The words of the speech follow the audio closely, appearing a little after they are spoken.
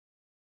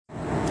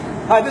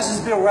Hi, this is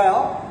Bill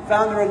Rao,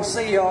 founder and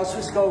CEO of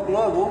Swiss Gold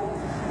Global.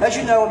 As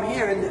you know, I'm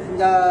here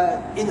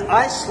in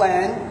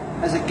Iceland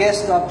as a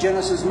guest of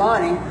Genesis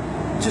Mining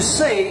to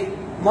see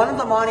one of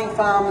the mining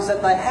farms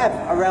that they have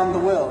around the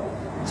world.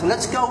 So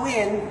let's go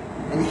in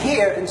and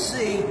hear and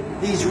see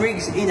these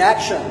rigs in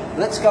action.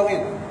 Let's go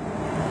in.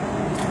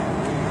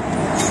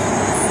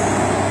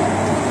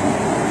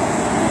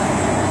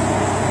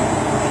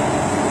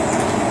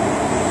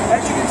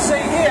 As you can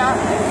see here,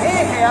 and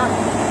here,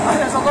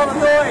 there's a lot of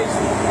noise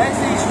as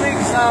these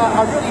rigs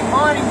are really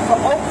mining for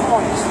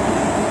altcoins.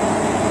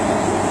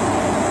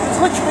 There's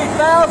literally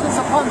thousands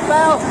upon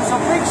thousands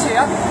of rigs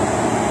here,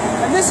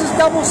 and this is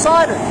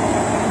double-sided.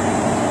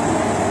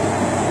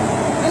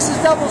 This is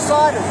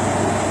double-sided.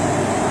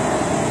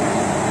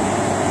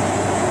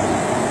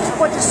 So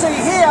what you see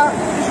here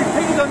is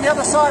repeated on the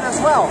other side as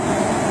well,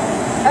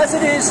 as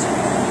it is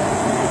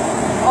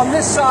on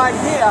this side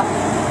here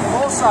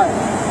also.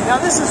 Now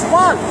this is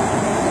one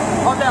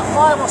of about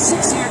 5 or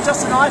 6 here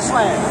just in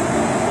Iceland.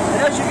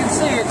 And as you can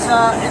see, it's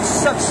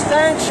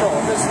substantial.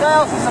 There's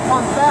thousands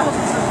upon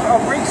thousands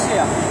of rigs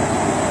here.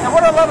 Now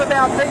what I love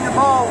about being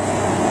involved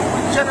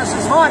with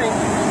Genesis Mining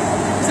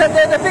is that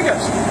they're the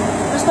biggest.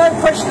 There's no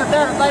question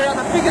about it. They are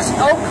the biggest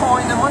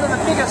altcoin and one of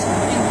the biggest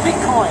in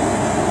Bitcoin.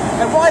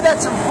 And why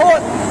that's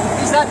important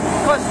is that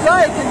because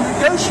they can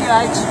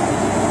negotiate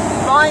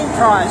buying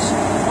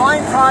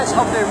price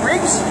of their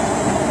rigs.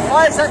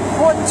 Why is that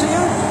important to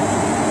you?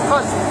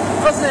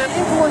 Because their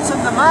influence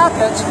in the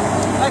market,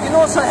 they can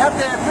also have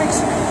their rigs,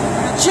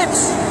 the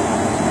chips,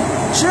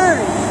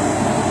 tuned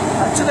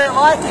to their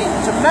liking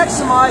to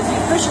maximize the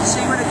efficiency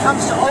when it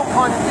comes to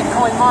altcoin and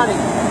Bitcoin mining.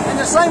 And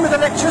the same with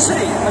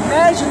electricity.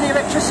 Imagine the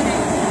electricity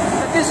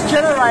that this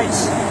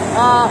generates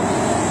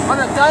on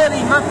a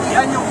daily, monthly,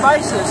 annual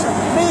basis,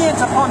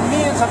 millions upon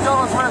millions of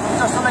dollars worth of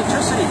just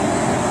electricity.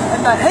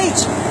 And the heat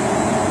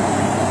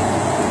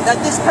that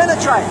this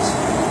penetrates,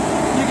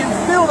 you can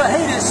feel the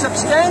heat is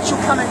substantial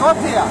coming off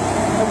here.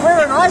 And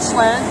we're in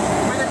Iceland,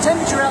 where the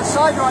temperature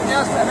outside right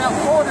now is about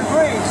 4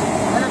 degrees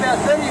and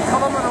about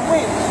 30-kilometre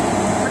winds.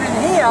 But in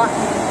here,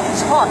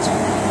 it's hot.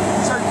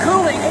 So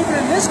cooling, even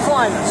in this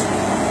climate,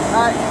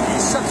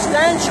 is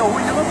substantial.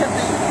 When you look at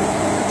the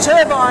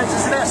turbines,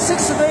 there's about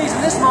 6 of these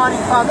in this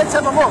mining farm. Let's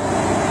have a look.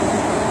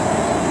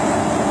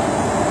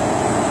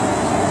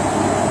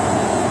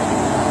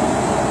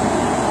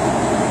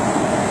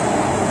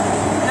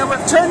 Now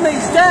we've turned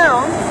these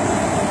down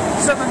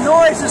so the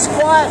noise is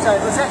quieter.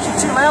 It was actually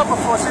too loud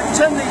before, so we've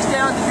turned these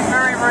down to be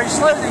very, very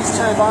slow, these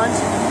turbines.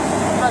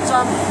 But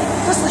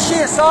just the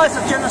sheer size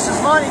of Genesis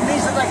Mining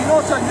means that they can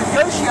also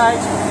negotiate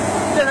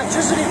the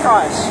electricity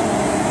price.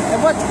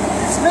 And what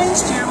this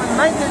means to you with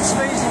maintenance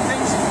fees and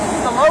things,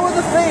 the lower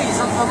the fees,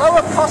 the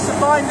lower cost of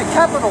buying the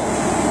capital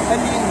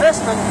and the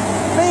investment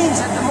means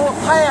that the more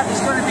payout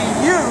is going to be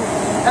you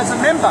as a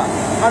member.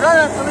 I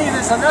don't believe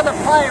there's another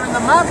player in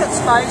the market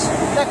space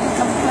that can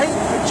compete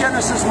with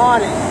Genesis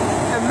Mining.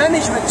 The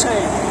management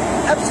team,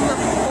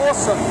 absolutely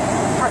awesome,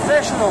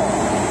 professional,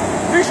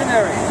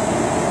 visionary.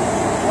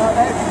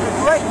 They have a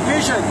great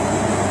vision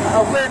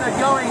of where they're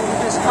going with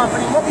this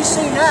company. What we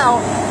see now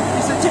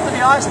is the tip of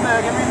the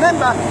iceberg. And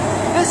remember,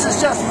 this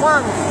is just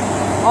one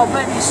of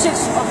maybe 6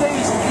 of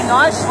these in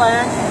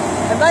Iceland,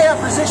 and they are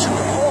positioned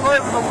all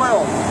over the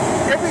world.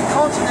 Every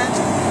continent,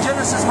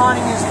 Genesis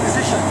Mining is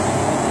positioned.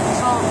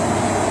 So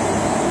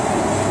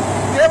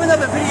we have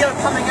another video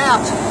coming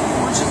out,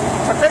 which is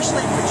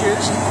professionally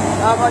produced.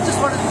 I just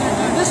wanted to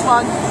do this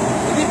one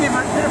to give you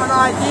a bit of an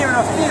idea and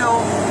a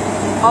feel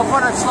of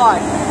what it's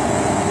like.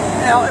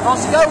 Now, if I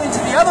was to go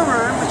into the other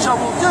room, which I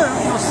will do,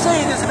 you'll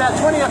see there's about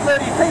 20 or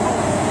 30 people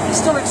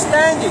still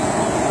expanding,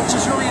 which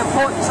is really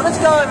important. So let's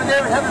go over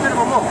there and have a bit of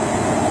a look.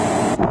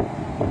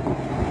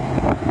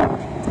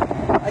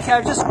 Okay,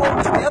 I've just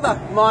walked to the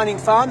other mining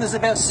farm. There's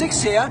about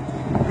 6 here.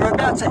 We're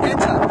about to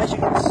enter. As you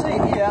can see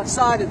here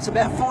outside, it's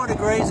about 4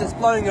 degrees. It's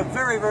blowing a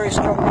very, very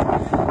strong wind.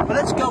 But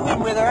let's go in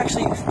where they're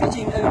actually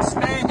fitting and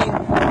expanding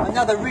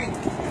another rig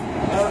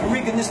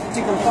in this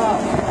particular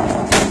farm.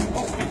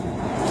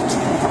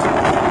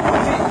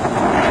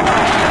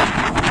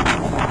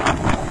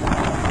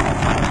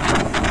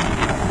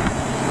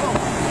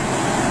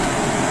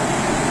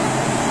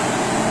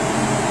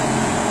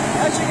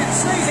 As you can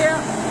see here,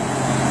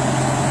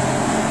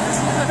 there's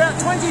about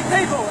 20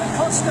 people at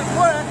constant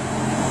work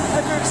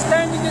as they're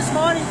expanding this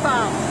mining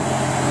farm.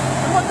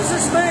 And what does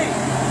this mean?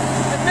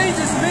 It means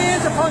there's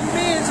millions upon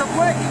millions of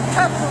working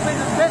capital being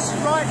invested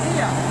right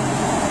here.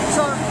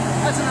 So,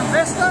 as an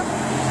investor,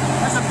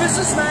 as a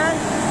businessman,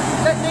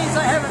 that means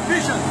they have a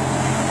vision.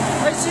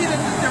 They see the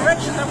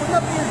direction that would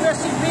not be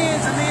investing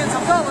millions and millions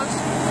of dollars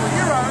or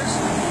euros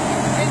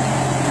in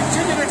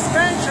continued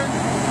expansion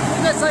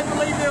unless they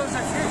believe there was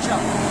a future.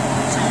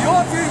 So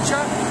your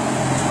future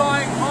is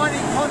buying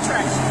mining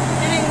contracts,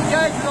 getting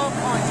engaged with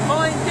altcoins,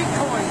 buying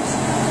bitcoins,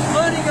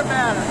 learning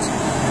about it.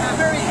 And a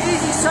very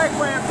easy, safe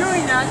way of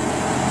doing that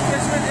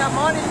is with our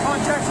mining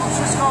contracts on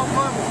Swiss Gold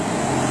Global.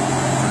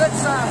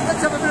 So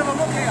let's have a bit of a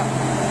look here.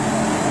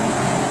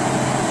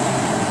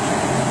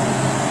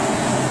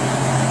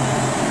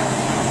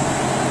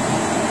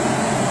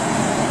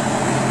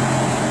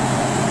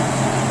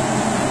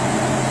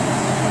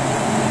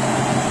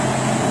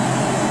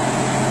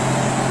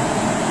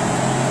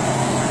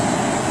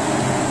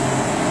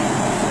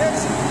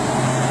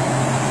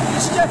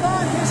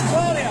 Stefan, here's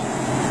Claudia.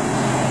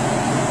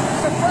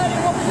 So Claudia,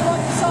 what would you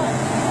like to say?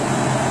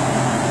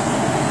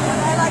 What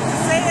I like to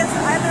say is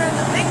I learned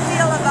a big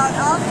deal about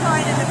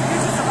altcoin and the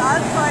futures of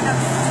altcoin.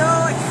 I'm so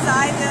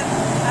excited.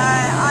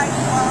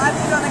 I'm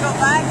going to go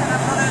back and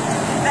I'm going to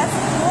invest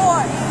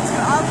more into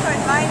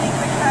altcoin mining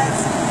because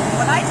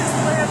when I just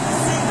learned the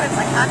secrets,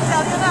 I can't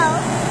tell you now,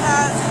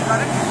 because you've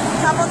got to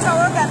come to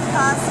our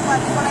webcast,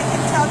 but what I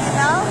can tell you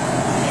now,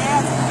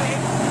 there's a big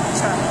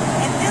future.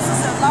 And this is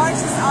the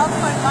largest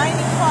altcoin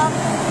mining farm.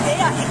 They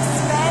are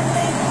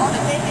expanding on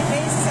a daily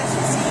basis, as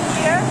you see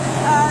here.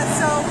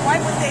 So why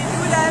would they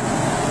do that?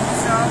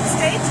 So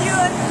stay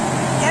tuned.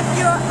 Get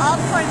your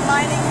altcoin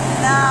mining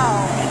now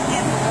and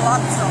get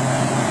lots of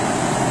it.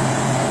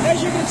 As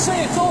you can see,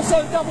 it's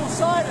also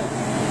double-sided.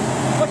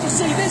 What you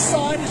see this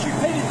side is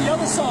repeated the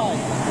other side.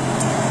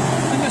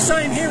 And the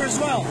same here as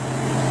well.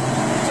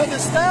 So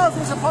there's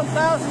thousands upon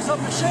thousands of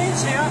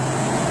machines here,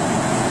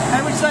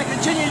 and which they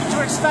continue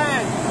to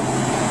expand.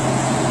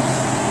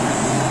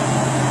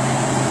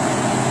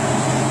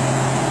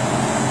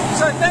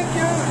 So thank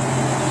you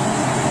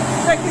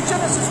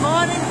Genesis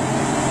Mining.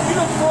 We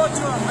look forward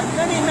to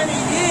many, many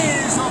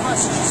years of a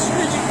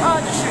strategic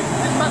partnership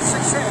and much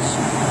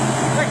success.